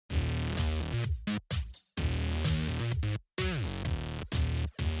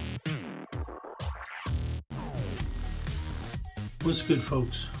What's good,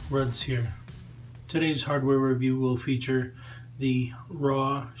 folks? Ruds here. Today's hardware review will feature the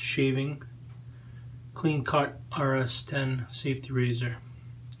Raw Shaving Clean Cut RS-10 Safety Razor.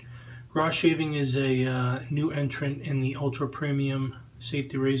 Raw Shaving is a new entrant in the ultra premium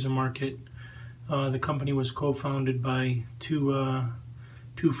safety razor market. The company was co-founded by two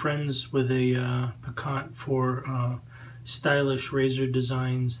friends with a piquant for stylish razor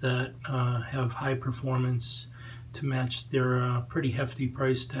designs that have high performance to match their pretty hefty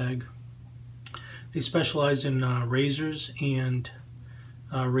price tag. They specialize in razors and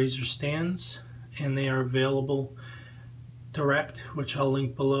razor stands, and they are available direct, which I'll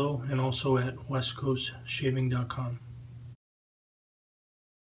link below, and also at westcoastshaving.com.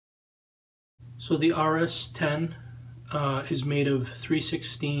 So the RS-10 is made of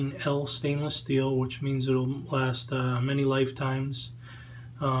 316L stainless steel, which means it'll last many lifetimes.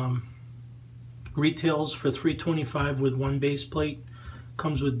 Retails for $325 with one base plate.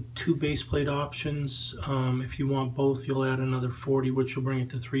 Comes with two base plate options. If you want both, you'll add another $40, which will bring it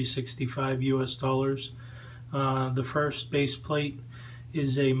to $365 US. The first base plate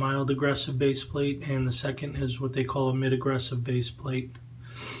is a mild aggressive base plate, and the second is what they call a mid-aggressive base plate.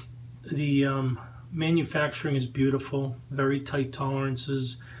 The manufacturing is beautiful, very tight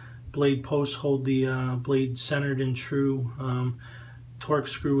tolerances. Blade posts hold the blade centered and true. Torque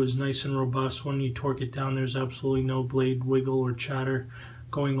screw is nice and robust. When you torque it down, there's absolutely no blade wiggle or chatter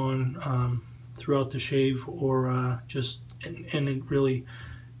going on throughout the shave, or and it really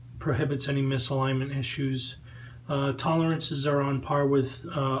prohibits any misalignment issues. Tolerances are on par with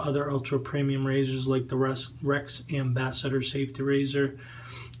other ultra premium razors like the RS Ambassador safety razor,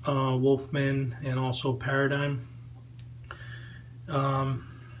 Wolfman, and also Paradigm. No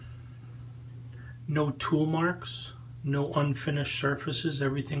tool marks, no unfinished surfaces.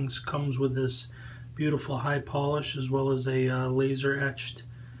 Everything comes with this beautiful high polish, as well as a laser etched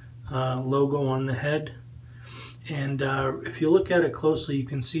logo on the head. And if you look at it closely, you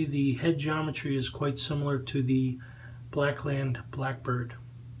can see the head geometry is quite similar to the Blackland Blackbird.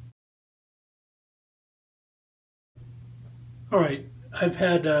 Alright, I've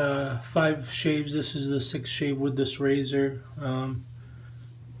had 5 shaves. This is the 6th shave with this razor.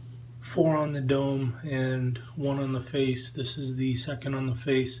 4 on the dome and 1 on the face. This is the second on the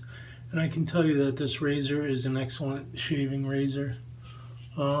face. And I can tell you that this razor is an excellent shaving razor.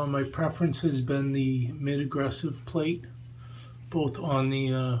 My preference has been the mid-aggressive plate, both on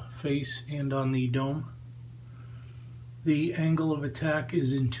the face and on the dome. The angle of attack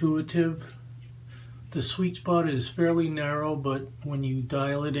is intuitive. The sweet spot is fairly narrow, but when you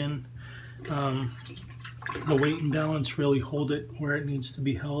dial it in, the weight and balance really hold it where it needs to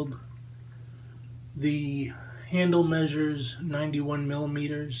be held. The handle measures 91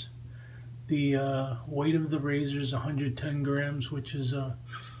 millimeters. The weight of the razor is 110 grams, which is a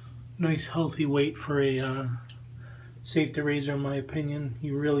nice healthy weight for a safety razor, in my opinion.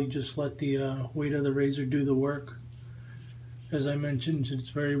 You really just let the weight of the razor do the work. As I mentioned, it's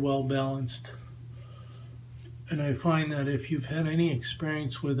very well balanced. And I find that if you've had any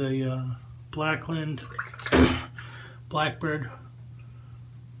experience with a Blackland Blackbird,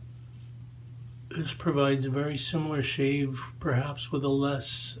 this provides a very similar shave, perhaps with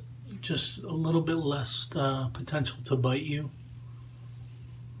just a little bit less potential to bite you.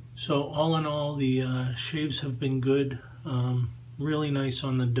 So all in all, the shaves have been good. Really nice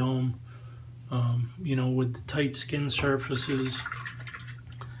on the dome, you know, with the tight skin surfaces,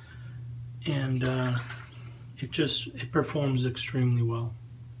 and it performs extremely well.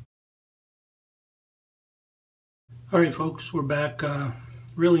 Alright, folks, we're back.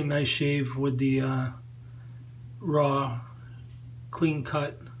 Really nice shave with the Raw Clean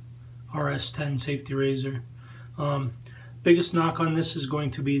Cut RS-10 safety razor. Biggest knock on this is going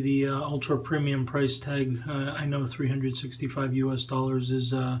to be the ultra premium price tag. I know $365 US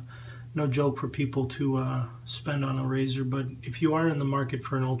is no joke for people to spend on a razor, but if you are in the market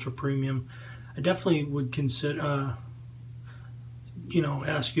for an ultra premium, I definitely would consider,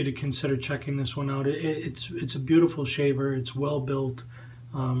 ask you to consider checking this one out. It's a beautiful shaver. It's well built,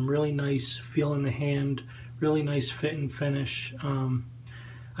 really nice feel in the hand, really nice fit and finish.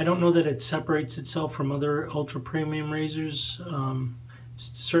 I don't know that it separates itself from other ultra premium razors.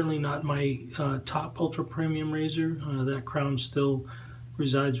 It's certainly not my top ultra premium razor. That crown still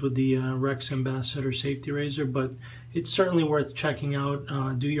resides with the RS Ambassador safety razor, but it's certainly worth checking out.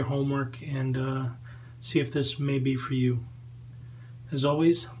 Do your homework and see if this may be for you. As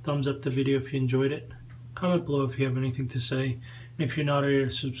always, thumbs up the video if you enjoyed it. Comment below if you have anything to say. And if you're not a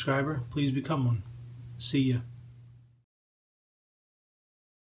subscriber, please become one. See ya.